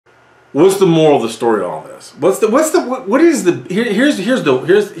What's the moral of the story on all this? Here's the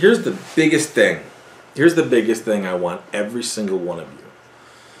biggest thing. Here's the biggest thing I want every single one of you.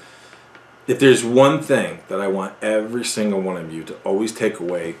 If there's one thing that I want every single one of you to always take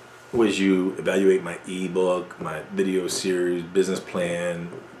away, was you evaluate my ebook, my video series, business plan,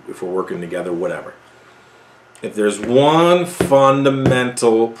 if we're working together, whatever. If there's one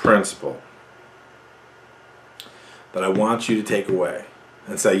fundamental principle that I want you to take away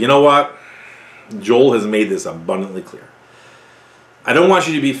and say, you know what? Joel has made this abundantly clear. I don't want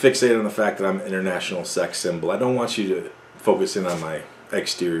you to be fixated on the fact that I'm an international sex symbol. I don't want you to focus in on my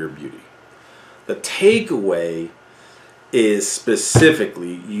exterior beauty. The takeaway is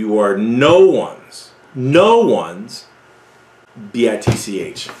specifically you are no one's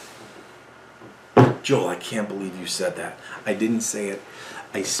B-I-T-C-H. Joel, I can't believe you said that. I didn't say it.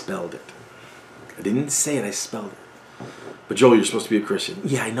 I spelled it. I didn't say it. I spelled it. But Joel, you're supposed to be a Christian.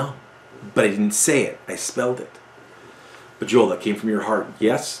 Yeah, I know. But I didn't say it. I spelled it. But Joel, that came from your heart.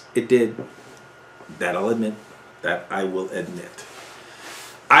 Yes, it did. That I'll admit. That I will admit.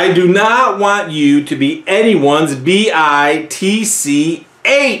 I do not want you to be anyone's B-I-T-C-H.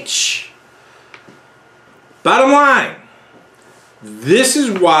 Bottom line. This is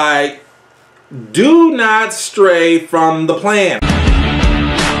why do not stray from the plan.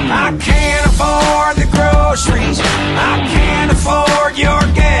 I can't afford the groceries. I can't afford your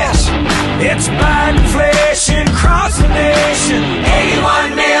gas. It's bad inflation across the nation.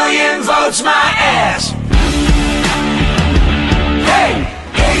 81 million votes my ass. Hey,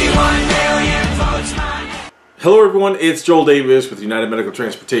 81 million votes my ass. Hello everyone, it's Joel Davis with United Medical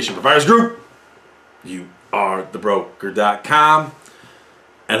Transportation Providers Group. You are thebroker.com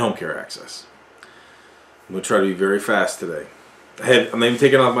and Home Care Access. I'm going to try to be very fast today. I'm not even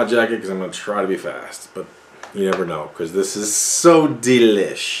taking off my jacket because I'm going to try to be fast. But you never know because this is so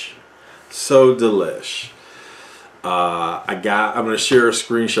delish. So delish. I'm going to share a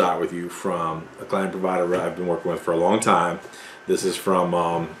screenshot with you from a client provider I've been working with for a long time. This is from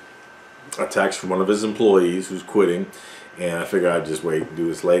a text from one of his employees who's quitting. And I figured I'd just wait and do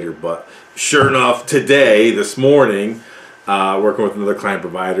this later. But sure enough, this morning, working with another client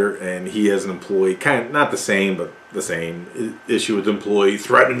provider, and he has an employee, kind of not the same, but the same issue with the employee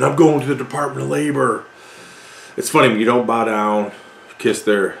threatening, I'm going to the Department of Labor. It's funny when you don't bow down, kiss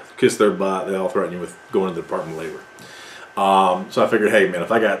their butt, they all threaten you with going to the Department of Labor. So I figured, hey man,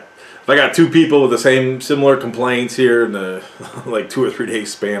 if I got two people with the similar complaints here in the like 2 or 3 day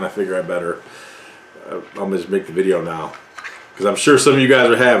span, I figure I better I'll just make the video now because I'm sure some of you guys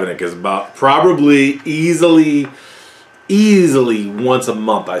are having it because about probably easily once a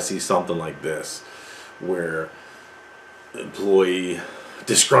month I see something like this where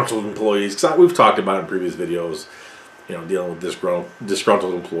disgruntled employees, because we've talked about it in previous videos, you know, dealing with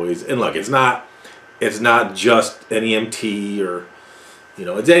disgruntled employees. And look, it's not just an EMT or, you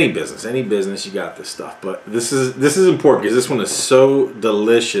know, it's any business you got this stuff. But this is important because this one is so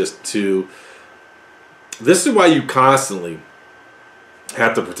delicious this is why you constantly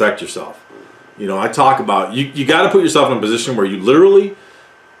have to protect yourself. You know, I talk about you got to put yourself in a position where you literally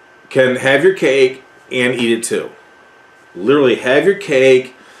can have your cake and eat it too. Literally have your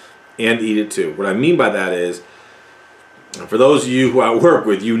cake and eat it too. What I mean by that is, for those of you who I work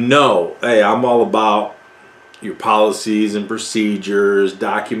with, you know, hey, I'm all about your policies and procedures,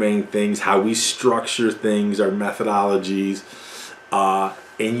 documenting things, how we structure things, our methodologies,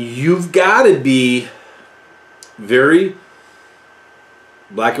 and you've got to be very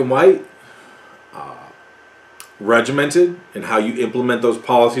black and white, regimented in how you implement those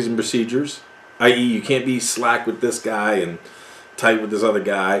policies and procedures, i.e. you can't be slack with this guy and tight with this other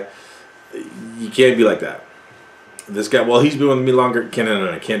guy. You can't be like that. This guy, well, he's been with me longer. No,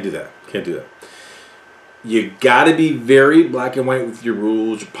 can't do that. Can't do that. You got to be very black and white with your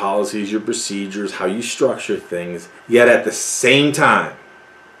rules, your policies, your procedures, how you structure things. Yet at the same time,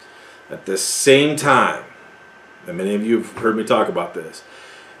 and many of you have heard me talk about this,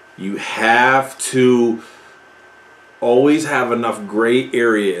 you have to always have enough gray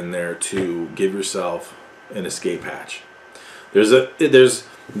area in there to give yourself an escape hatch. This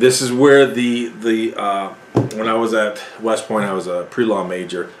is where when I was at West Point, I was a pre-law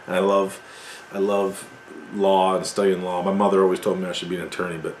major, and I love law and studying law. My mother always told me I should be an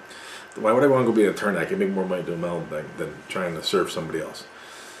attorney, but why would I want to go be an attorney? I can make more money doing my own thing than trying to serve somebody else.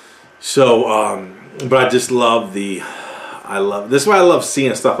 So, but I just love this is why I love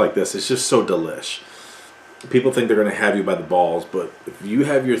seeing stuff like this. It's just so delish. People think they're going to have you by the balls, but if you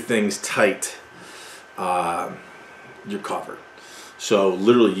have your things tight, you're covered. So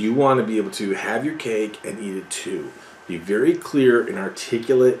literally, you want to be able to have your cake and eat it too, Be very clear and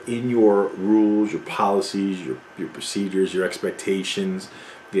articulate in your rules, your policies, your procedures, your expectations.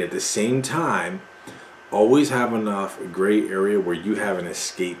 Yet at the same time, always have enough gray area where you have an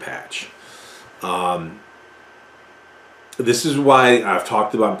escape hatch. This is why I've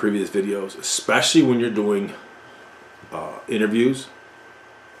talked about in previous videos, especially when you're doing interviews.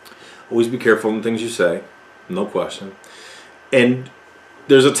 Always be careful in the things you say, no question. And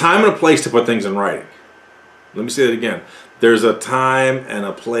there's a time and a place to put things in writing. Let me say that again. There's a time and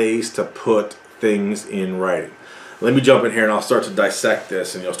a place to put things in writing. Let me jump in here and I'll start to dissect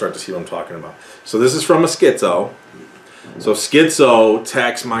this and you'll start to see what I'm talking about. So this is from a schizo. So schizo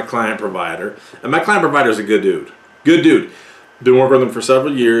texts my client provider. And my client provider is a good dude. Good dude. Been working with him for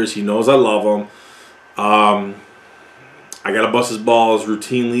several years. He knows I love him. I gotta bust his balls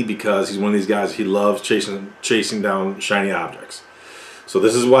routinely because he's one of these guys, he loves chasing down shiny objects. So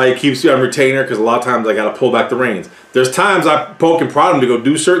this is why he keeps you on retainer, because a lot of times I gotta pull back the reins. There's times I poke and prod him to go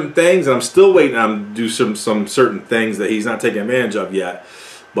do certain things, and I'm still waiting on him to do some certain things that he's not taking advantage of yet,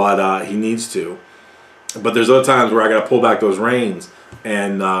 but he needs to. But there's other times where I gotta pull back those reins,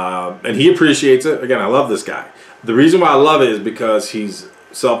 and he appreciates it. Again, I love this guy. The reason why I love it is because he's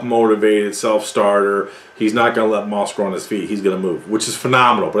self-motivated, self-starter. He's not going to let moss grow on his feet. He's going to move, which is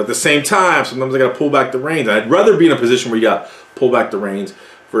phenomenal. But at the same time, sometimes I got to pull back the reins. I'd rather be in a position where you got to pull back the reins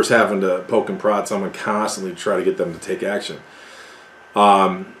versus having to poke and prod someone constantly to try to get them to take action.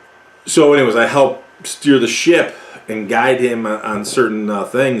 So anyways, I help steer the ship and guide him on certain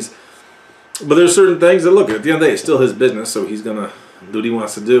things. But there's certain things that, look, at the end of the day, it's still his business, so he's going to do what he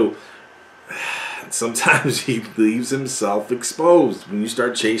wants to do. Sometimes he leaves himself exposed when you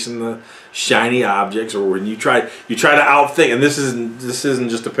start chasing the shiny objects, or when you try to outthink. And this isn't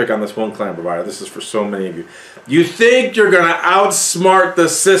just to pick on this one client provider. This is for so many of you. You think you're gonna outsmart the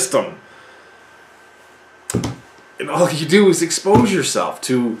system, and all you do is expose yourself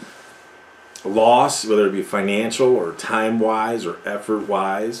to loss, whether it be financial or time-wise or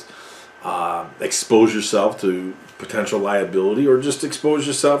effort-wise. Expose yourself to potential liability, or just expose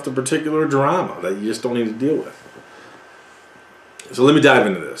yourself to particular drama that you just don't need to deal with. So let me dive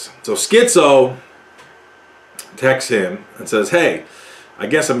into this. So schizo texts him and says, hey, I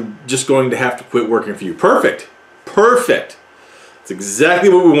guess I'm just going to have to quit working for you. Perfect. Perfect. That's exactly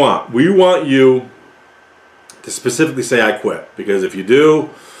what we want. We want you to specifically say I quit, because if you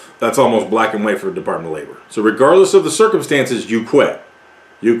do, that's almost black and white for the Department of Labor. So regardless of the circumstances, you quit.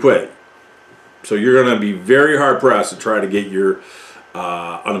 You quit. So you're going to be very hard-pressed to try to get your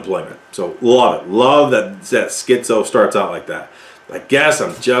unemployment. So love it. Love that schizo starts out like that. I guess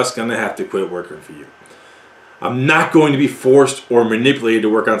I'm just going to have to quit working for you. I'm not going to be forced or manipulated to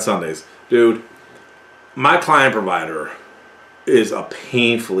work on Sundays. Dude, my client provider is a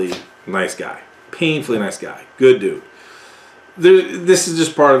painfully nice guy. Painfully nice guy. Good dude. This is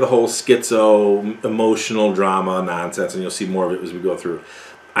just part of the whole schizo emotional drama nonsense, and you'll see more of it as we go through.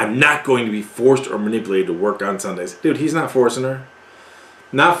 I'm not going to be forced or manipulated to work on Sundays. Dude, he's not forcing her.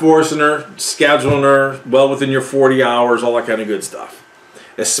 Not forcing her, scheduling her well within your 40 hours, all that kind of good stuff.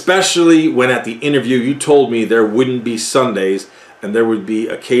 Especially when at the interview you told me there wouldn't be Sundays and there would be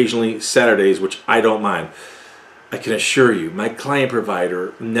occasionally Saturdays, which I don't mind. I can assure you, my client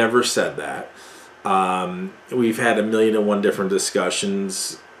provider never said that. We've had 1,000,001 different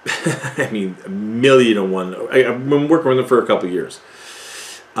discussions. I mean, 1,000,001. I've been working with him for a couple of years.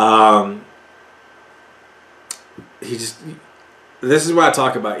 This is what I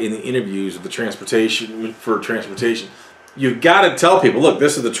talk about in the interviews with the transportation. You got to tell people, look,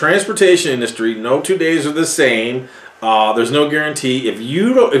 this is the transportation industry. No 2 days are the same. There's no guarantee. If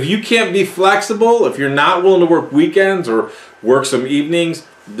you can't be flexible, if you're not willing to work weekends or work some evenings,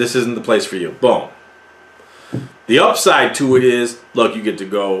 this isn't the place for you. Boom. The upside to it is, look, you get to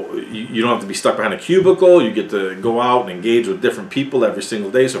go, you don't have to be stuck behind a cubicle. You get to go out and engage with different people every single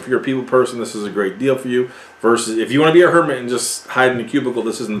day. So if you're a people person, this is a great deal for you. Versus if you want to be a hermit and just hide in a cubicle,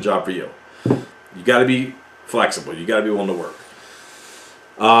 this isn't the job for you. You got to be flexible. You got to be willing to work.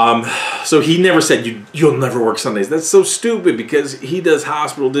 So he never said you'll never work Sundays. That's so stupid, because he does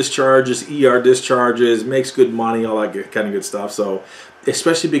hospital discharges, ER discharges, makes good money, all that kind of good stuff. So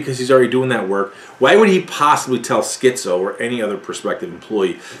especially because he's already doing that work, why would he possibly tell schizo or any other prospective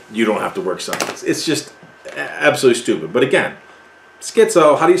employee you don't have to work Sundays? It's just absolutely stupid. But again,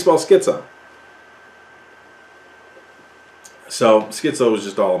 schizo, how do you spell schizo? So schizo is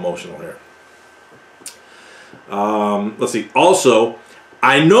just all emotional here. Let's see. Also,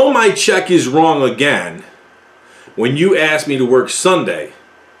 I know my check is wrong again. When you asked me to work Sunday,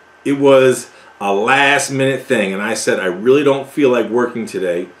 it was a last minute thing, and I said I really don't feel like working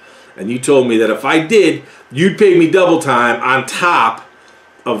today, and you told me that if I did, you'd pay me double time on top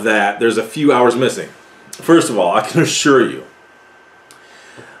of that. There's a few hours missing. First of all, I can assure you,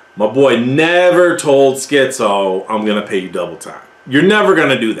 my boy never told Schizo, I'm going to pay you double time. You're never going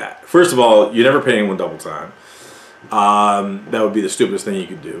to do that. First of all, you never pay anyone double time. That would be the stupidest thing you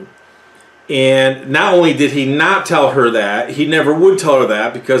could do. And not only did he not tell her that, he never would tell her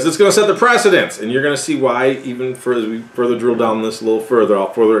that because it's going to set the precedence. And you're going to see why even further, as we further drill down this a little further.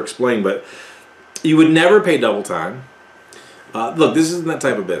 I'll further explain. But you would never pay double time. Look, this isn't that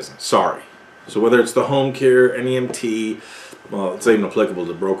type of business. Sorry. So whether it's the home care, NEMT, well, it's not even applicable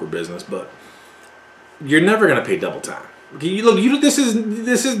to broker business, but you're never going to pay double time. Okay, look, this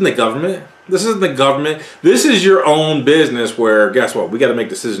isn't the government. This isn't the government. This is your own business where, guess what? We got to make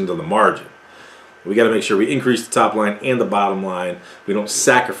decisions on the margin. We got to make sure we increase the top line and the bottom line. We don't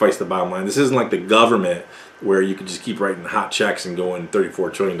sacrifice the bottom line. This isn't like the government where you can just keep writing hot checks and going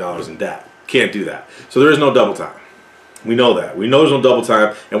 $34 trillion in debt. Can't do that. So there is no double time. We know that. We know there's no double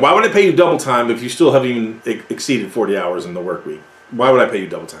time. And why would I pay you double time if you still haven't even exceeded 40 hours in the work week? Why would I pay you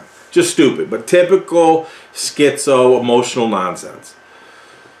double time? Just stupid. But typical schizo emotional nonsense.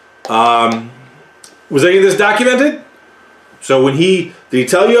 Was any of this documented? So when did he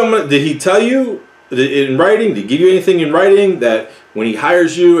tell you in writing? Did he give you anything in writing that when he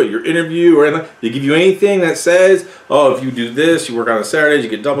hires you at your interview or anything, did he give you anything that says, oh, if you do this, you work on a Saturdays, you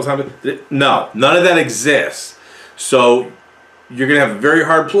get double time? No, none of that exists. So you're going to have a very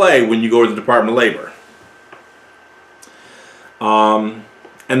hard play when you go to the Department of Labor.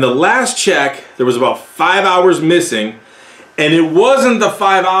 And the last check, there was about 5 hours missing, and it wasn't the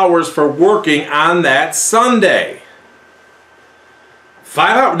 5 hours for working on that Sunday.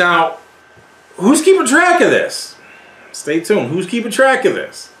 5 hours. Now, who's keeping track of this? Stay tuned. Who's keeping track of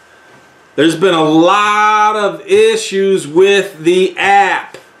this? There's been a lot of issues with the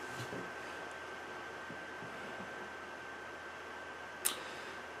app.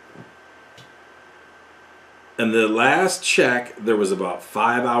 And the last check, there was about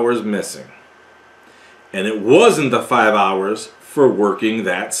 5 hours missing. And it wasn't the 5 hours for working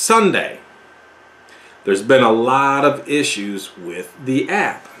that Sunday. There's been a lot of issues with the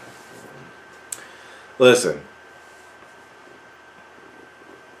app. Listen.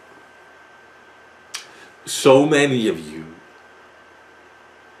 So many of you,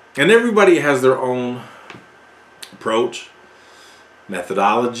 and everybody has their own approach,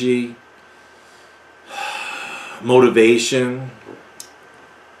 methodology, motivation.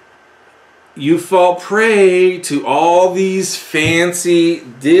 You fall prey to all these fancy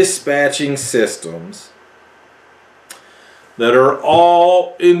dispatching systems that are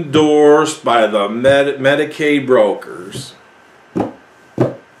all endorsed by the Medicaid brokers.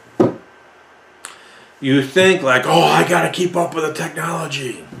 You think like, oh, I got to keep up with the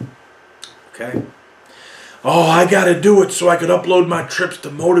technology. Okay. Oh, I got to do it so I could upload my trips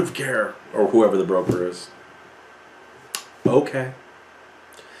to Motive Care or whoever the broker is. Okay.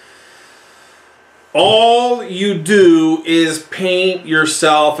 All you do is paint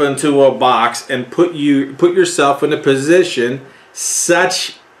yourself into a box and put yourself in a position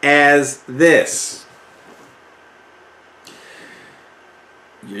such as this.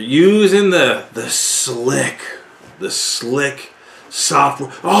 You're using the slick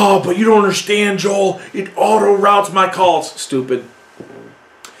software. Oh, but you don't understand, Joel. It auto routes my calls. Stupid.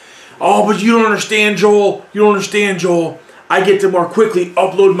 Oh, but you don't understand, Joel. You don't understand, Joel. I get to more quickly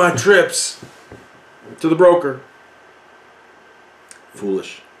upload my trips to the broker.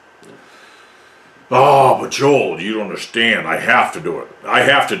 Foolish. Oh, but Joel, you don't understand. I have to do it. I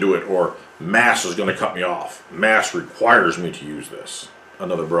have to do it or Mass is going to cut me off. Mass requires me to use this.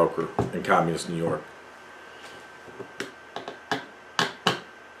 Another broker in communist New York.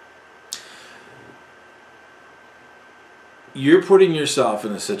 You're putting yourself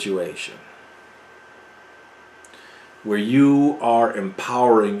in a situation where you are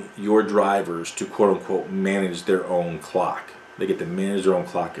empowering your drivers to quote-unquote manage their own clock. They get to manage their own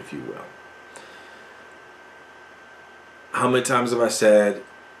clock, if you will. How many times have I said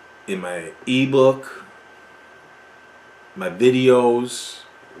in my ebook, my videos,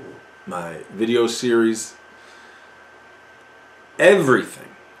 my video series, everything,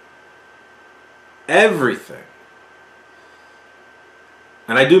 and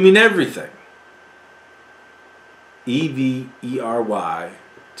I do mean everything, everything,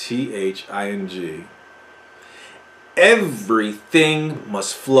 everything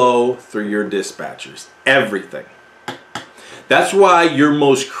must flow through your dispatchers. Everything. That's why your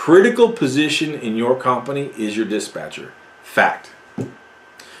most critical position in your company is your dispatcher. Fact.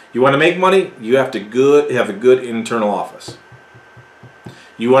 You want to make money? You have to have a good internal office.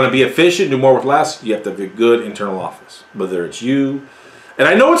 You want to be efficient, do more with less, you have to have a good internal office. Whether it's you, and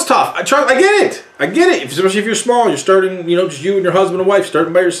I know it's tough. I get it. I get it. Especially if you're small, you're starting, just you and your husband and wife,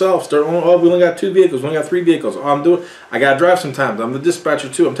 starting by yourself. We only got 2 vehicles, we only got 3 vehicles. I got to drive sometimes. I'm the dispatcher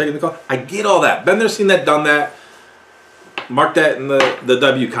too. I'm taking the call. I get all that. Been there, seen that, done that. Mark that in the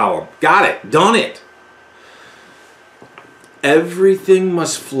W column. Got it. Done it. Everything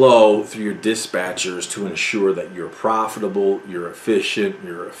must flow through your dispatchers to ensure that you're profitable, you're efficient,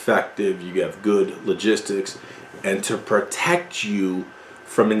 you're effective, you have good logistics, and to protect you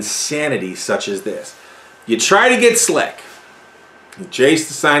from insanity such as this. You try to get slick. You chase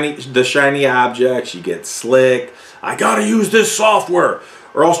the shiny objects, you get slick. I gotta use this software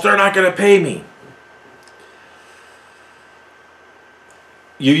or else they're not gonna pay me.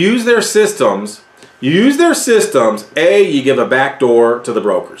 You use their systems. You give a back door to the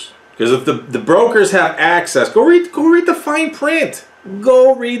brokers. Because if the brokers have access, go read the fine print.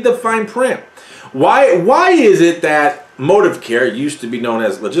 Go read the fine print. Why is it that MotiveCare used to be known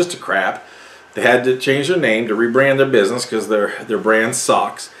as Logisticrap? They had to change their name to rebrand their business because their brand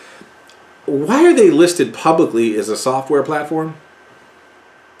sucks. Why are they listed publicly as a software platform?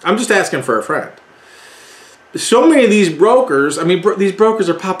 I'm just asking for a friend. So many of these brokers, these brokers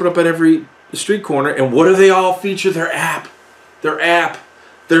are popping up at every street corner, and what do they all feature? Their app,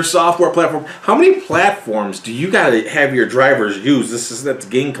 their software platform. How many platforms do you gotta have your drivers use? This is to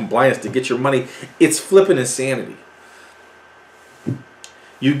gain compliance, to get your money. It's flipping insanity.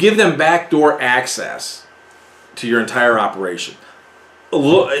 You give them backdoor access to your entire operation.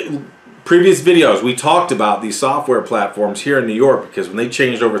 Previous videos, we talked about these software platforms here in New York because when they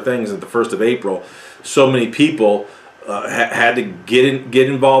changed over things at the 1st of April, so many people had to get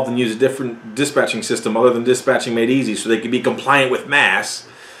involved and use a different dispatching system other than Dispatching Made Easy so they could be compliant with MASS.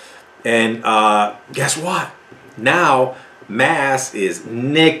 And guess what? Now MASS is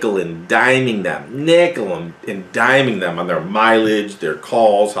nickel and diming them on their mileage, their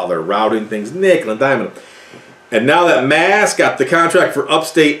calls, how they're routing things, nickel and diming them. And now that MASS got the contract for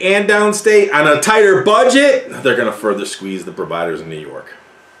upstate and downstate on a tighter budget, they're going to further squeeze the providers in New York.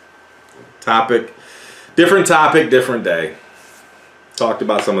 Different topic, different day. Talked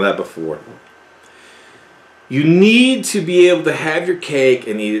about some of that before. You need to be able to have your cake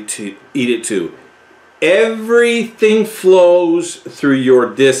and eat it too. Everything flows through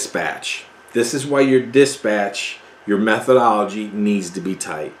your dispatch. This is why your dispatch, your methodology needs to be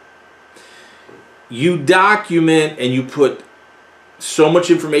tight. You document and you put so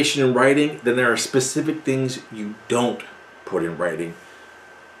much information in writing, then there are specific things you don't put in writing.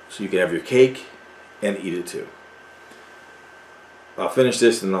 So you can have your cake and eat it too. I'll finish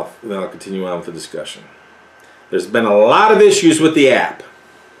this and then I'll continue on with the discussion. There's been a lot of issues with the app.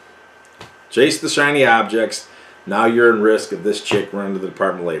 Chase the shiny objects. Now you're in risk of this chick running to the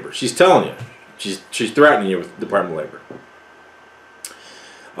Department of Labor. She's telling you. She's threatening you with the Department of Labor.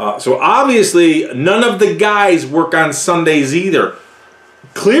 So obviously none of the guys work on Sundays either.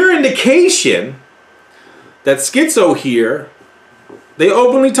 Clear indication that Schizo here, they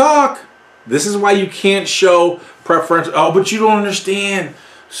openly talk. This is why you can't show preference. Oh, but you don't understand.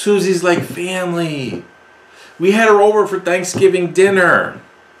 Susie's like family. We had her over for Thanksgiving dinner.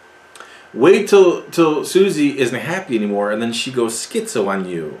 Wait till Susie isn't happy anymore and then she goes schizo on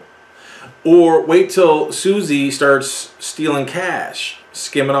you. Or wait till Susie starts stealing cash,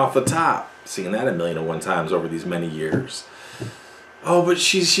 skimming off the top. Seen that 1,000,001 times over these many years. Oh, but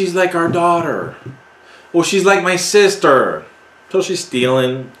she's like our daughter. Well, she's like my sister. Till she's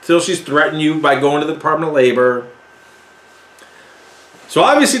stealing, till she's threatening you by going to the Department of Labor. So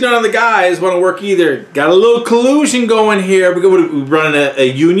obviously none of the guys want to work either. Got a little collusion going here. We're running a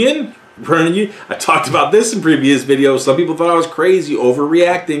union. I talked about this in previous videos. Some people thought I was crazy,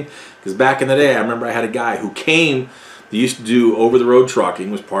 overreacting. Because back in the day, I remember I had a guy who used to do over-the-road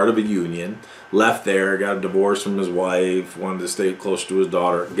trucking, was part of a union, left there, got a divorce from his wife, wanted to stay close to his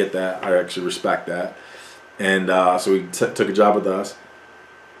daughter. Get that. I actually respect that. And so he took a job with us.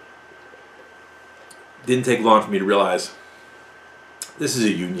 Didn't take long for me to realize this is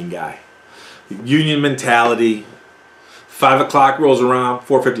a union guy. Union mentality. 5 o'clock rolls around,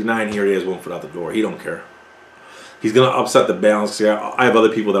 4:59, here he is, 1 foot out the door. He don't care. He's going to upset the balance. I have other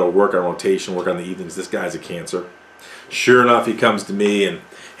people that will work on rotation, work on the evenings. This guy's a cancer. Sure enough, he comes to me and,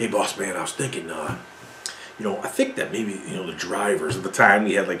 hey, boss man, I was thinking, I think that maybe, the drivers, at the time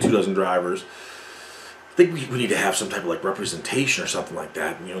we had like 24 drivers. I think we need to have some type of like representation or something like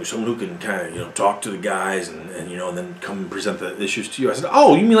that. Someone who can kind of, talk to the guys and then come and present the issues to you. I said,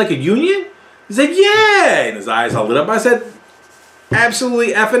 oh, you mean like a union? He said, yeah. And his eyes all lit up. I said,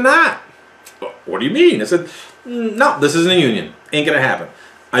 absolutely effing not. What do you mean? I said, no, this isn't a union. Ain't going to happen.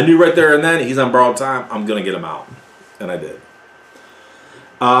 I knew right there and then he's on borrowed time. I'm going to get him out. And I did.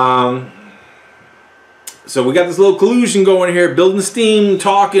 So we got this little collusion going here, building steam,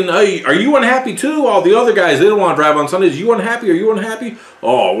 talking. Hey, are you unhappy too? All the other guys, they don't want to drive on Sundays. You unhappy? Are you unhappy?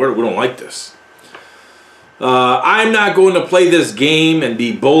 Oh, we don't like this. I'm not going to play this game and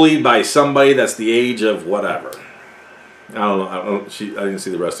be bullied by somebody that's the age of whatever. I don't know. I didn't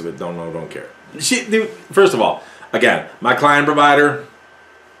see the rest of it. Don't know. Don't care. First of all, again, my client provider,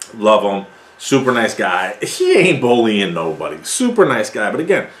 love him. Super nice guy. He ain't bullying nobody. Super nice guy. But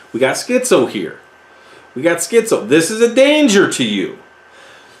again, we got schizo here. We got schizo. This is a danger to you.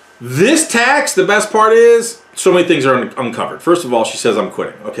 This tax, the best part is, so many things are uncovered. First of all, she says I'm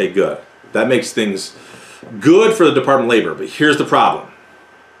quitting. Okay, good. That makes things good for the Department of Labor. But here's the problem.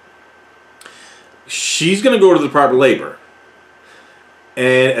 She's going to go to the Department of Labor.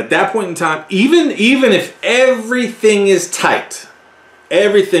 And at that point in time, even if everything is tight,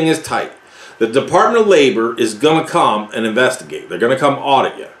 the Department of Labor is going to come and investigate. They're going to come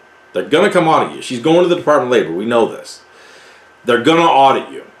audit you. They're going to come audit you. She's going to the Department of Labor. We know this. They're going to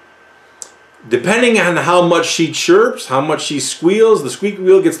audit you. Depending on how much she chirps, how much she squeals, the squeaky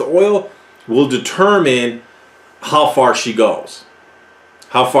wheel gets the oil, will determine how far she goes.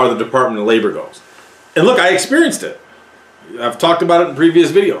 How far the Department of Labor goes. And look, I experienced it. I've talked about it in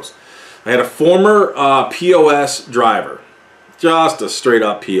previous videos. I had a former POS driver. Just a straight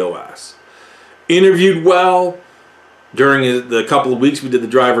up POS. Interviewed well. During the couple of weeks we did the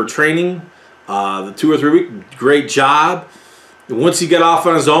driver training, the 2 or 3 week, great job. Once he got off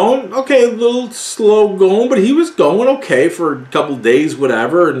on his own, okay, a little slow going, but he was going okay for a couple of days,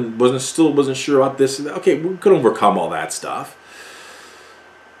 whatever, and wasn't sure about this and that. Okay, we could overcome all that stuff.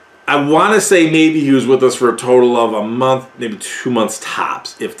 I want to say maybe he was with us for a total of a month, maybe 2 months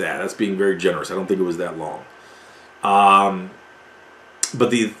tops, if that. That's being very generous. I don't think it was that long. But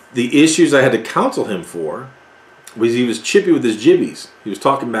the issues I had to counsel him for was he was chippy with his jibbies. He was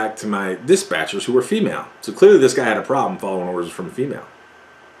talking back to my dispatchers who were female. So clearly this guy had a problem following orders from a female.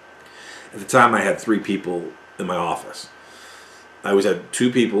 At the time I had 3 people in my office. I always had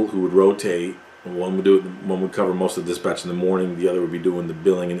 2 people who would rotate. One would cover most of the dispatch in the morning. The other would be doing the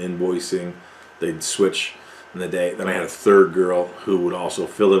billing and invoicing. They'd switch in the day. Then I had a 3rd girl who would also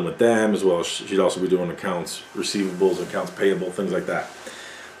fill in with them, as well as she'd also be doing accounts receivables, accounts payable, things like that.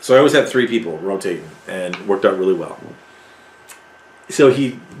 So I always had 3 people rotating, and worked out really well. So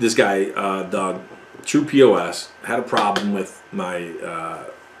this guy, Doug, true POS, had a problem with my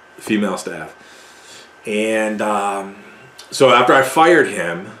female staff. And so after I fired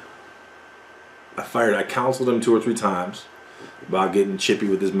him, I counseled him 2 or 3 times about getting chippy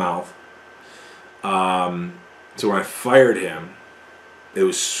with his mouth. So when I fired him, it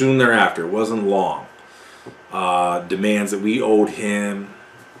was soon thereafter, it wasn't long, demands that we owed him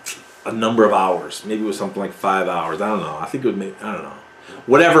a number of hours. Maybe it was something like 5 hours. I don't know. I think it would make, I don't know.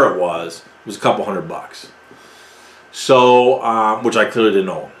 Whatever it was a couple $100. So, which I clearly didn't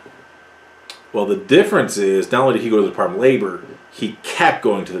owe. Well, the difference is, not only did he go to the Department of Labor, he kept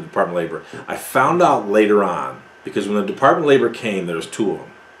going to the Department of Labor. I found out later on, because when the Department of Labor came, there was 2 of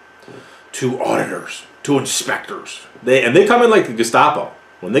them. 2 auditors, 2 inspectors. They come in like the Gestapo.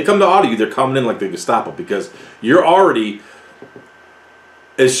 When they come to audit you, they're coming in like the Gestapo, because you're already,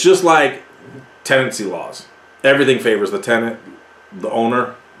 it's just like tenancy laws. Everything favors the tenant, the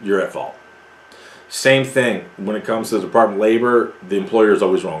owner, you're at fault. Same thing when it comes to the Department of Labor, the employer is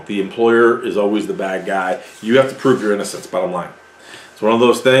always wrong. The employer is always the bad guy. You have to prove your innocence, bottom line. It's one of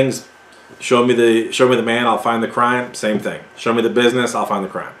those things, show me the man, I'll find the crime, same thing. Show me the business, I'll find the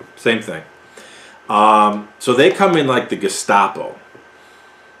crime, same thing. So they come in like the Gestapo.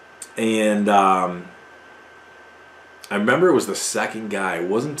 And I remember it was the 2nd guy. It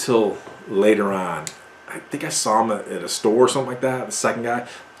wasn't until later on. I think I saw him at a store or something like that, the 2nd guy.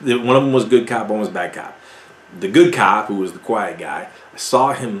 One of them was good cop, one was bad cop. The good cop, who was the quiet guy, I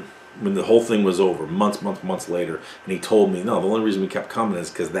saw him when the whole thing was over, months later, and he told me, no, the only reason we kept coming is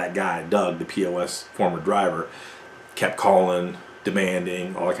because that guy, Doug, the POS former driver, kept calling,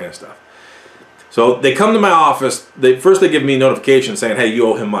 demanding, all that kind of stuff. So they come to my office. First they give me a notification saying, hey, you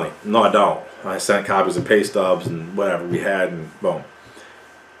owe him money. No, I don't. I sent copies of pay stubs and whatever we had, and boom.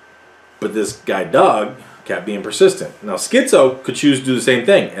 But this guy, Doug, kept being persistent. Now, Schizo could choose to do the same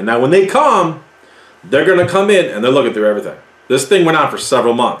thing. And now when they come, they're going to come in and they're looking through everything. This thing went on for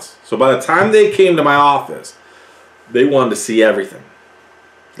several months. So by the time they came to my office, they wanted to see everything.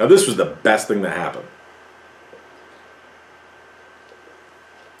 Now, this was the best thing that happened.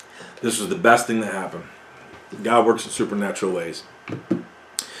 This was the best thing that happened. God works in supernatural ways.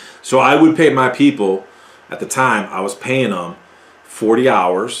 So I would pay my people, at the time, I was paying them 40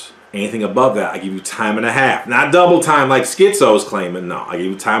 hours. Anything above that, I give you time and a half. Not double time like Schizo's claiming. No, I give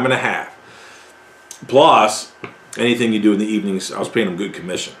you time and a half. Plus, anything you do in the evenings, I was paying them good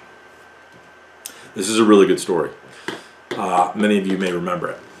commission. This is a really good story. Many of you may remember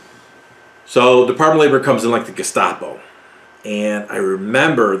it. So, Department of Labor comes in like the Gestapo. And I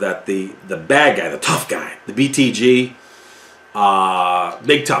remember that the bad guy, the tough guy, the BTG,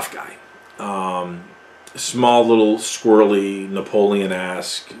 big tough guy. Small, little, squirrely,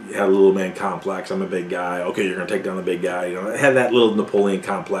 Napoleon-esque. Had a little man complex. I'm a big guy. Okay, you're going to take down the big guy. You know, had that little Napoleon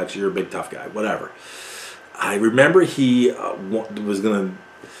complex. You're a big tough guy. Whatever. I remember he was going to...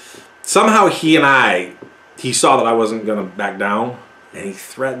 Somehow he saw that I wasn't going to back down, and he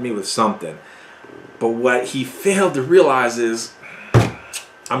threatened me with something. But what he failed to realize is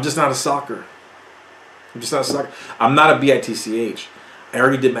I'm just not a sucker. I'm just not a sucker. I'm not a BITCH. I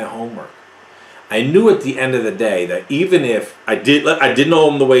already did my homework. I knew at the end of the day that even if I didn't owe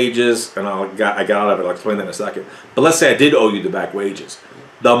him the wages, and I got out of it. I'll explain that in a second. But let's say I did owe you the back wages.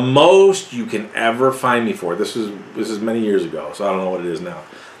 The most you can ever find me for, this is many years ago, so I don't know what it is now.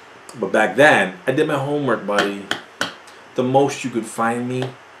 But back then, I did my homework, buddy. The most you could find me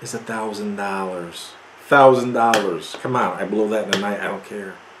is $1,000. $1,000. Come on, I blow that in the night. I don't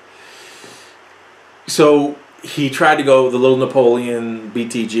care. So he tried to go the little Napoleon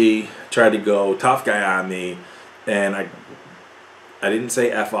BTG, tried to go tough guy on me, and I didn't say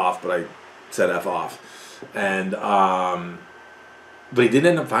F off, but I said F off, and but he didn't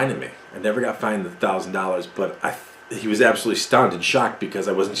end up finding me. I never got fined the $1,000, but he was absolutely stunned and shocked because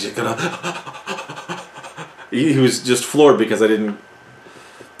I wasn't just gonna. He was just floored because I didn't.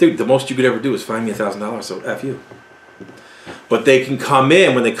 Dude, the most you could ever do is find me $1,000, so F you. But they can come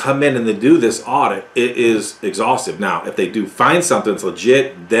in, when they come in and they do this audit, it is exhaustive. Now, if they do find something that's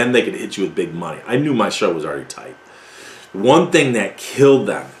legit, then they can hit you with big money. I knew my show was already tight. One thing that killed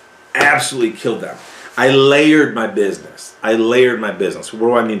them, absolutely killed them, I layered my business. What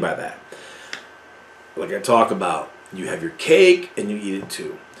do I mean by that? Like I talk about, you have your cake and you eat it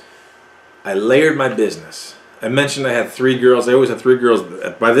too. I layered my business. I mentioned I had 3 girls. I always had 3 girls.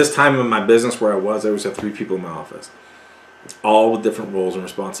 By this time in my business where I always had 3 people in my office. All with different roles and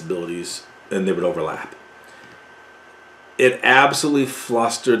responsibilities, and they would overlap. It absolutely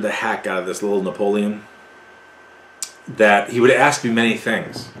flustered the heck out of this little Napoleon that he would ask me many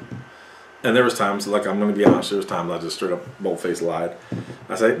things. And there was times, like I'm going to be honest, there was times I just straight up bold-faced lied.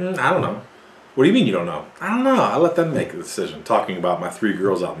 I say, I don't know. What do you mean you don't know? I don't know. I let them make the decision, talking about my 3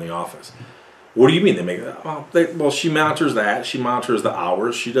 girls out in the office. What do you mean they make that? Well, she monitors that. She monitors the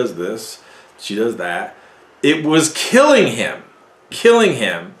hours. She does this. She does that. It was killing him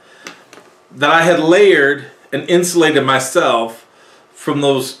that I had layered and insulated myself from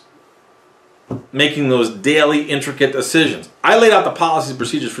making those daily intricate decisions. I laid out the policies and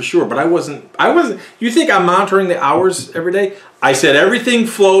procedures for sure, but I wasn't, you think I'm monitoring the hours every day? I said everything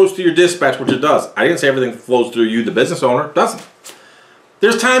flows through your dispatch, which it does. I didn't say everything flows through you, the business owner. It doesn't.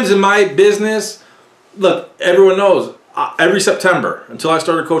 There's times in my business, look, everyone knows, every September, until I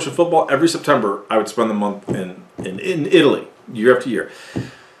started coaching football, every September I would spend the month in Italy, year after year.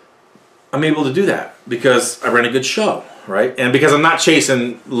 I'm able to do that because I ran a good show, right? And because I'm not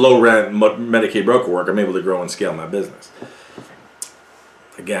chasing low-rent Medicaid broker work, I'm able to grow and scale my business.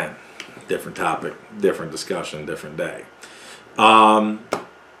 Again, different topic, different discussion, different day.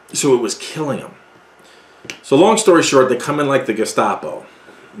 So it was killing them. So long story short, they come in like the Gestapo,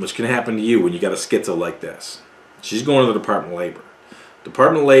 which can happen to you when you got a schizo like this. She's going to the Department of Labor.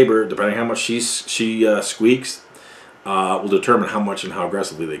 Department of Labor, depending on how much she squeaks, will determine how much and how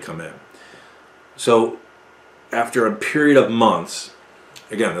aggressively they come in. So after a period of months,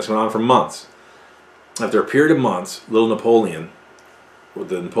 again, this went on for months. After a period of months, little Napoleon, with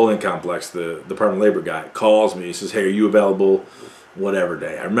the Napoleon complex, the Department of Labor guy, calls me. He says, "Hey, are you available whatever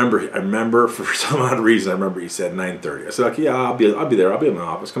day?" I remember for some odd reason, I remember he said 9:30. I said, "Okay, yeah, I'll be there. I'll be in my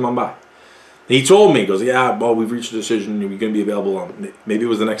office. Come on by." And he told me, he goes, "Yeah, well, we've reached a decision. You're going to be available on," maybe it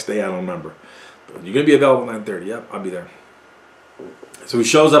was the next day, I don't remember. "But you're going to be available at 9:30. Yep, I'll be there." So he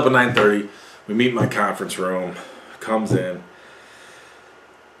shows up at 9:30. We meet in my conference room. Comes in.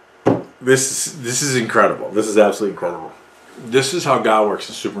 This is incredible. This is absolutely incredible. This is how God works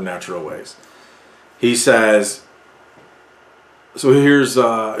in supernatural ways. He says, so here's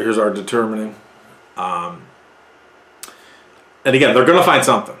our determining. And again, they're going to find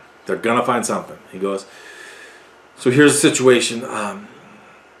something. They're going to find something. He goes, so here's the situation.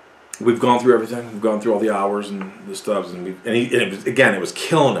 We've gone through everything. We've gone through all the hours and the stuff. And it was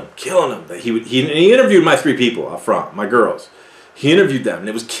killing him. That he interviewed my 3 people up front, my girls. He interviewed them, and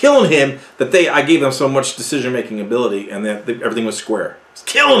it was killing him that I gave them so much decision-making ability, and that everything was square. It's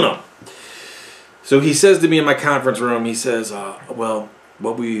killing them. So he says to me in my conference room, he says, well,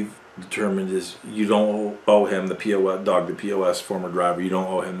 what we've determined is you don't owe him the POS former driver. You don't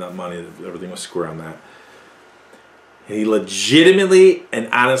owe him that money. Everything was square on that. And he legitimately and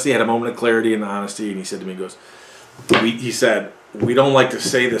honestly had a moment of clarity and honesty, and he said to me, he said, we don't like to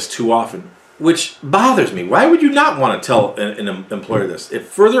say this too often, which bothers me. Why would you not want to tell an employer this? It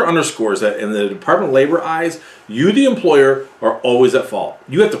further underscores that in the Department of Labor eyes, you, the employer, are always at fault.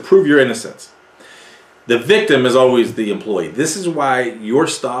 You have to prove your innocence. The victim is always the employee. This is why your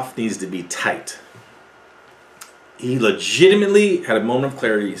stuff needs to be tight. He legitimately had a moment of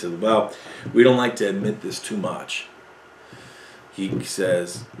clarity. He said, well, we don't like to admit this too much. He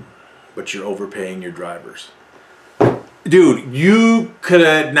says, but you're overpaying your drivers. Dude, you could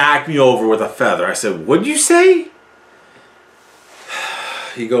have knocked me over with a feather. I said, what'd you say?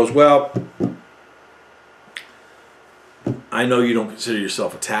 He goes, well, I know you don't consider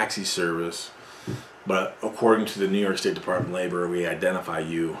yourself a taxi service, but according to the New York State Department of Labor, we identify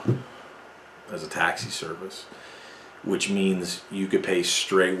you as a taxi service, which means you could pay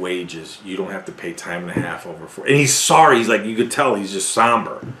straight wages. You don't have to pay time and a half over for. And he's sorry. He's like, you could tell he's just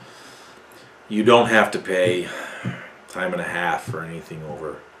somber. You don't have to pay time and a half for anything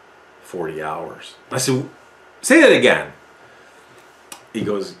over 40 hours. I said, say that again. He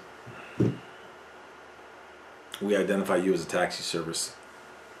goes, we identify you as a taxi service,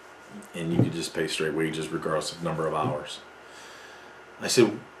 and you could just pay straight wages regardless of number of hours. I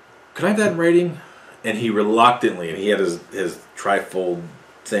said, can I have that in writing? And he reluctantly, and he had his trifold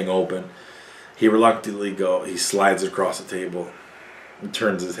thing open, he reluctantly he slides it across the table. He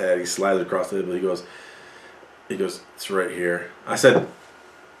turns his head, he slides it across the table, he goes, it's right here. I said,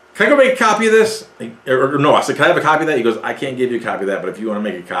 can I go make a copy of this? Or no, I said, can I have a copy of that? He goes, I can't give you a copy of that, but if you want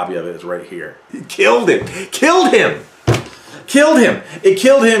to make a copy of it, it's right here. It killed him. Killed him. Killed him. It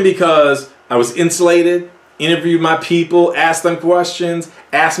killed him because I was insulated, interviewed my people, asked them questions,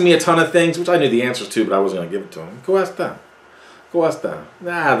 asked me a ton of things, which I knew the answers to, but I wasn't going to give it to them. Go ask them. Go ask them.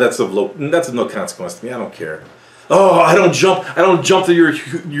 Nah, that's of no consequence to me. I don't care. Oh, I don't jump through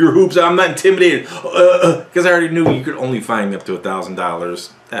your hoops. I'm not intimidated. Because I already knew you could only fine me up to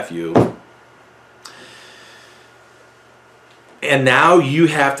 $1,000. F you. And now you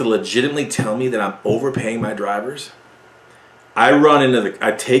have to legitimately tell me that I'm overpaying my drivers?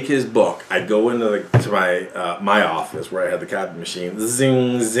 I take his book. I go into my office where I had the copy machine.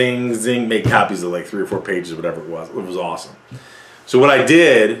 Zing, zing, zing. Make copies of like 3 or 4 pages, whatever it was. It was awesome. So what I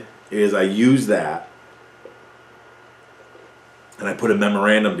did is I used that, and I put a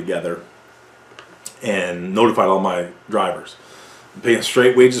memorandum together and notified all my drivers. I'm paying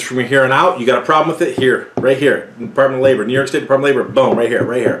straight wages from here on out. You got a problem with it? Here, right here. Department of Labor, New York State Department of Labor, boom, right here,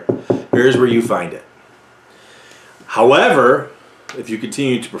 right here. Here's where you find it. However, if you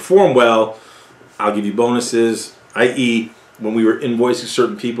continue to perform well, I'll give you bonuses, i.e., when we were invoicing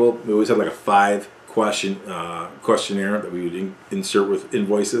certain people, we always had like a 5-question questionnaire that we would insert with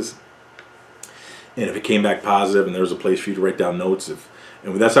invoices. And if it came back positive and there was a place for you to write down notes, and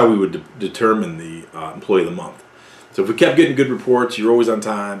that's how we would determine the employee of the month. So if we kept getting good reports, you're always on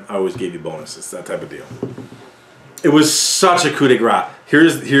time, I always gave you bonuses, that type of deal. It was such a coup de grace.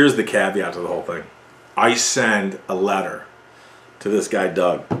 Here's the caveat to the whole thing. I send a letter to this guy,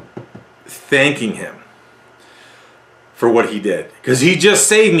 Doug, thanking him for what he did. Because he just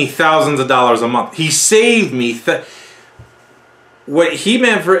saved me thousands of dollars a month. He saved me. What he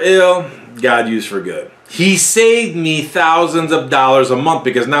meant for ill, God used for good. He saved me thousands of dollars a month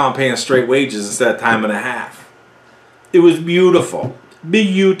because now I'm paying straight wages instead of time and a half. It was beautiful.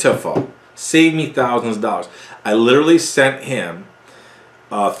 Beautiful. Saved me thousands of dollars. I literally sent him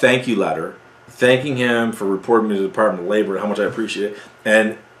a thank you letter thanking him for reporting me to the Department of Labor and how much I appreciate it.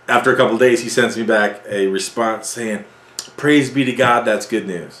 And after a couple of days, he sends me back a response saying, praise be to God, that's good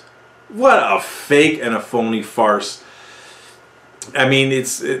news. What a fake and a phony farce. I mean,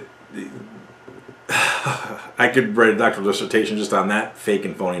 I could write a doctoral dissertation just on that fake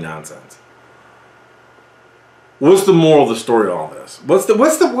and phony nonsense. What's the moral of the story of all this? Here's the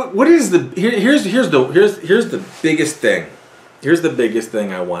biggest thing. Here's the biggest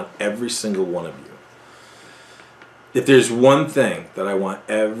thing I want every single one of you. If there's one thing that I want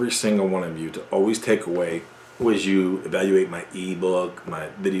every single one of you to always take away as you evaluate my ebook, my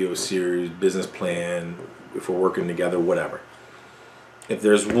video series, business plan, if we're working together, whatever. If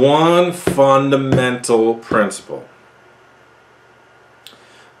there's one fundamental principle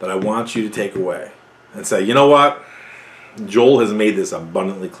that I want you to take away and say, you know what? Joel has made this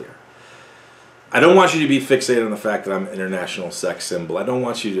abundantly clear. I don't want you to be fixated on the fact that I'm an international sex symbol. I don't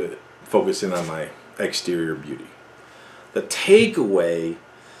want you to focus in on my exterior beauty. The takeaway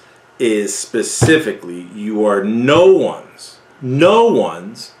is specifically you are no one's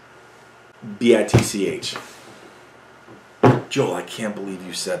B-I-T-C-H. Joel, I can't believe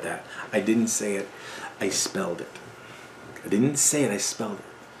you said that. I didn't say it. I spelled it. I didn't say it. I spelled it.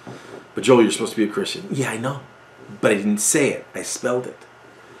 But Joel, you're supposed to be a Christian. Yeah, I know. But I didn't say it. I spelled it.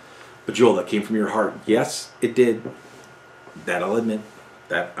 But Joel, that came from your heart. Yes, it did. That I'll admit.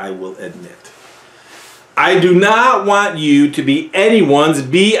 That I will admit. I do not want you to be anyone's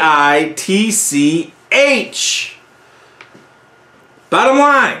B-I-T-C-H. Bottom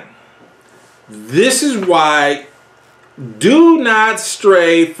line. This is why do not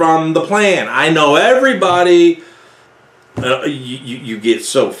stray from the plan. I know everybody, you get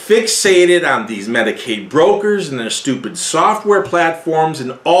so fixated on these Medicaid brokers and their stupid software platforms,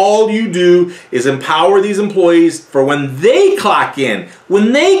 and all you do is empower these employees for when they clock in,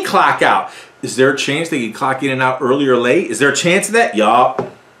 when they clock out. Is there a chance they can clock in and out early or late? Is there a chance of that?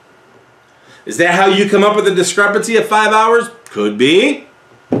 Yup. Is that how you come up with a discrepancy of 5 hours? Could be.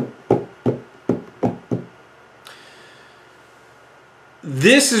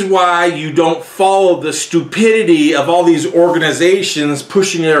 This is why you don't follow the stupidity of all these organizations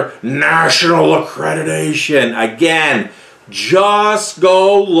pushing their national accreditation. Again, just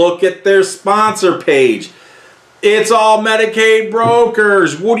go look at their sponsor page. It's all Medicaid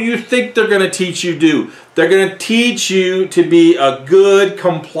brokers. What do you think they're going to teach you to do? They're going to teach you to be a good,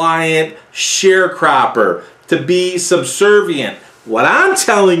 compliant sharecropper, to be subservient. What I'm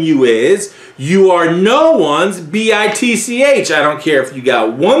telling you is, you are no one's B-I-T-C-H. I don't care if you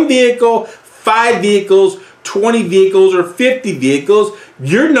got 1 vehicle, 5 vehicles, 20 vehicles, or 50 vehicles.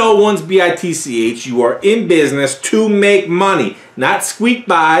 You're no one's B-I-T-C-H. You are in business to make money, not squeak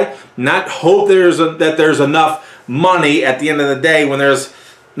by, not hope that there's enough money at the end of the day when there's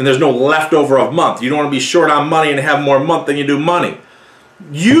no leftover of month. You don't want to be short on money and have more month than you do money.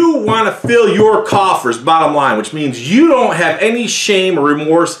 You want to fill your coffers, bottom line, which means you don't have any shame or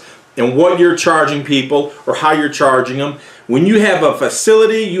remorse in what you're charging people or how you're charging them. When you have a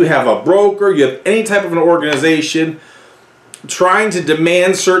facility, you have a broker, you have any type of an organization trying to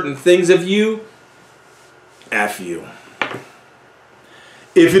demand certain things of you, F you.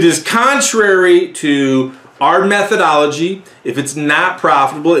 If it is contrary to our methodology, if it's not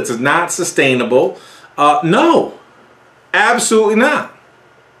profitable, it's not sustainable, no, absolutely not.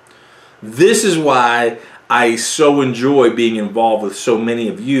 This is why I so enjoy being involved with so many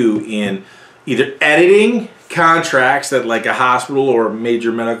of you in either editing contracts that like a hospital or a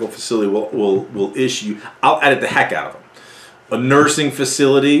major medical facility will issue. I'll edit the heck out of them. A nursing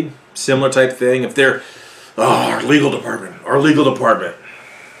facility, similar type thing. If they're, our legal department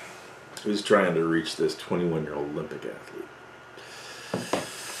is trying to reach this 21-year-old Olympic athlete.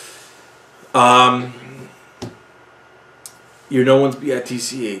 You're no one's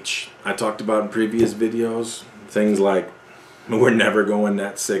B-I-T-C-H. I talked about in previous videos things like we're never going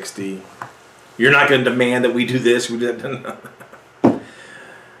net 60. You're not going to demand that we do this. We did.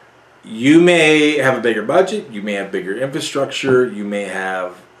 You may have a bigger budget. You may have bigger infrastructure. You may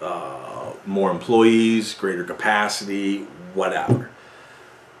have more employees, greater capacity, whatever.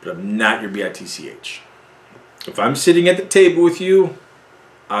 But I'm not your B-I-T-C-H. If I'm sitting at the table with you,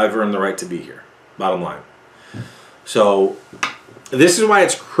 I've earned the right to be here. Bottom line. So this is why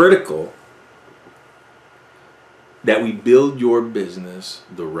it's critical that we build your business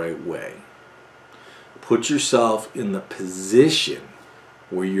the right way. Put yourself in the position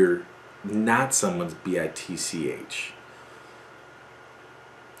where you're not someone's B-I-T-C-H.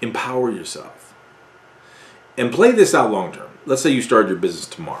 Empower yourself. And play this out long term. Let's say you start your business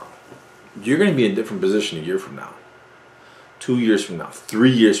tomorrow. You're going to be in a different position a year from now. 2 years from now,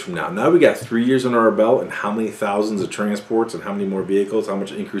 3 years from now. Now we got 3 years under our belt and how many thousands of transports and how many more vehicles, how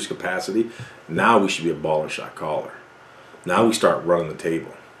much increased capacity. Now we should be a baller shot caller. Now we start running the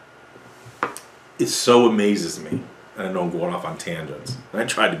table. It so amazes me. And I know I'm going off on tangents. I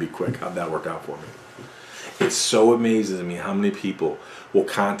tried to be quick. How'd that work out for me? It so amazes me how many people will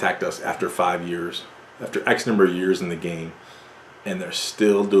contact us after 5 years, after X number of years in the game, and they're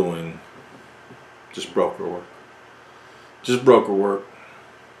still doing just broker work. Just broker work.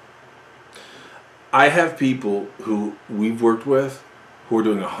 I have people who we've worked with who are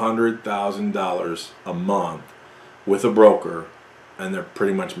doing $100,000 a month with a broker, and they're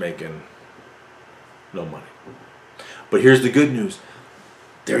pretty much making no money. But here's the good news.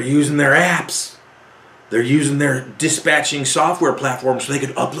 They're using their apps. They're using their dispatching software platform so they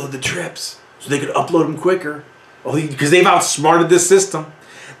could upload the trips, so they could upload them quicker. Because they've outsmarted this system.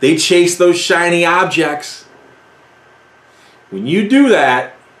 They chase those shiny objects. When you do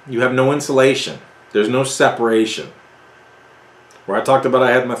that, you have no insulation. There's no separation. Where I talked about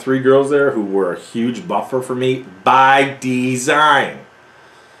I had my 3 girls there who were a huge buffer for me by design.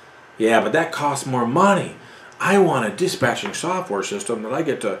 Yeah, but that costs more money. I want a dispatching software system that I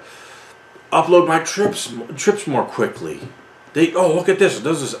get to upload my trips more quickly. Oh, look at this. It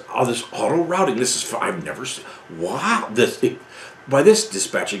does this auto routing. This is I've never seen. Wow. By this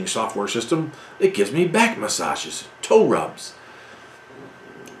dispatching software system, it gives me back massages, toe rubs.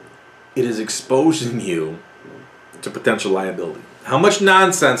 It is exposing you to potential liability. How much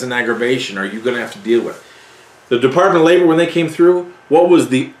nonsense and aggravation are you going to have to deal with? The Department of Labor, when they came through, what was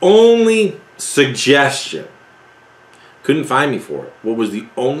the only suggestion? Couldn't find me for it. What was the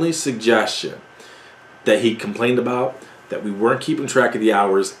only suggestion that he complained about? That we weren't keeping track of the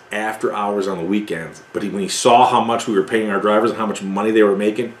hours after hours on the weekends. But when he saw how much we were paying our drivers and how much money they were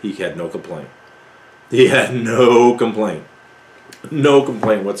making, he had no complaint. He had no complaint. No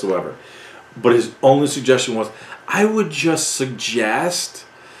complaint whatsoever. But his only suggestion was, I would just suggest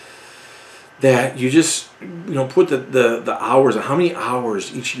that you just, put the hours, how many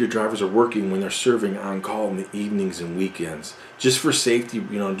hours each of your drivers are working when they're serving on call in the evenings and weekends, just for safety,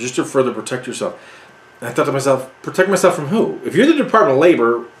 just to further protect yourself. And I thought to myself, protect myself from who? If you're the Department of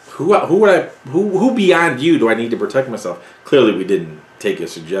Labor, who beyond you do I need to protect myself? Clearly, we didn't take a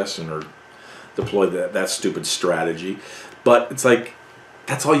suggestion or deploy that stupid strategy. But it's like,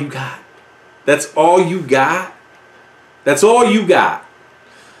 that's all you got. That's all you got. That's all you got.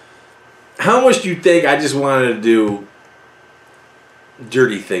 How much do you think I just wanted to do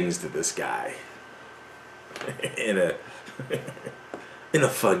dirty things to this guy in a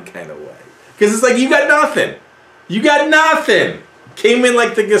fun kind of way? Because it's like, you got nothing. You got nothing. Came in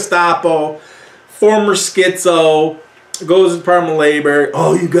like the Gestapo, former schizo, goes to the Department of Labor.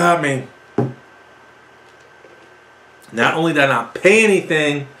 Oh, you got me. Not only did I not pay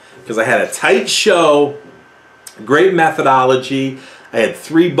anything, because I had a tight show, great methodology, I had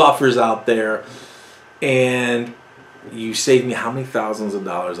 3 buffers out there, and you saved me how many thousands of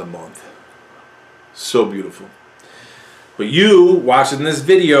dollars a month? So beautiful. But you, watching this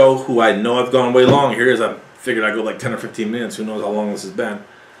video, who I know I've gone way long, here it is, I figured I'd go like 10 or 15 minutes, who knows how long this has been.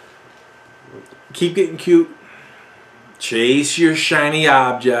 Keep getting cute. Chase your shiny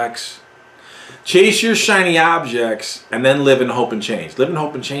objects. Chase your shiny objects, and then live in hope and change. Live in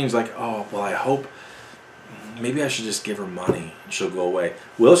hope and change like, oh, well, I hope maybe I should just give her money and she'll go away.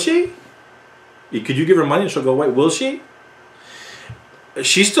 Will she? Could you give her money and she'll go away? Will she?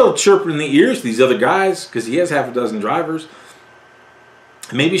 She's still chirping in the ears to these other guys because he has half a dozen drivers.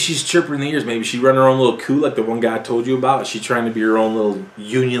 Maybe she's chirping in the ears. Maybe she run her own little coup like the one guy I told you about. Is she trying to be her own little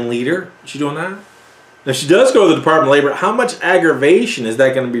union leader? Is she doing that? If she does go to the Department of Labor, how much aggravation is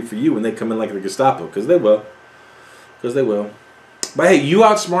that going to be for you when they come in like the Gestapo? Because they will. Because they will. But hey, you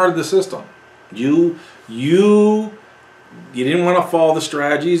outsmarted the system. You didn't want to follow the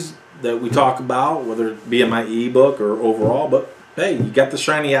strategies that we talk about, whether it be in my ebook or overall. But hey, you got the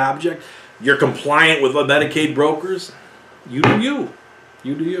shiny object. You're compliant with Medicaid brokers. You do you.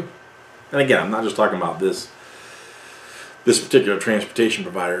 You do you. And again, I'm not just talking about this particular transportation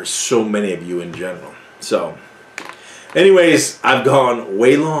provider. So many of you in general. So, anyways, I've gone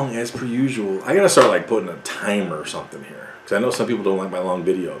way long as per usual. I gotta start like putting a timer or something here, because I know some people don't like my long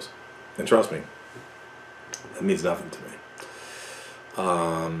videos, and trust me, that means nothing to me.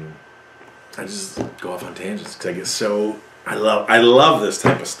 I just go off on tangents because I get so I love this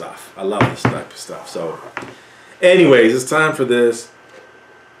type of stuff. I love this type of stuff. So, anyways, it's time for this.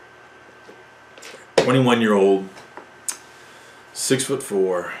 21-year-old,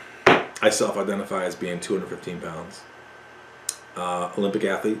 6'4". I self-identify as being 215 pounds. Olympic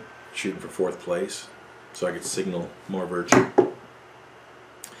athlete, shooting for 4th place, so I could signal more virtue.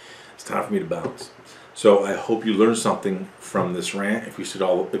 It's time for me to bounce. So I hope you learned something from this rant. If you stayed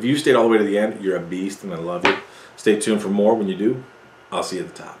all the way to the end, you're a beast, and I love you. Stay tuned for more. When you do, I'll see you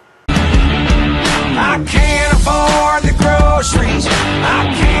at the top. I can't afford the groceries.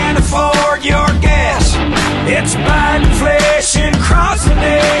 I can't afford your gas. It's Biden inflation across the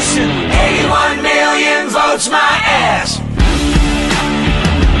nation. 81 million votes my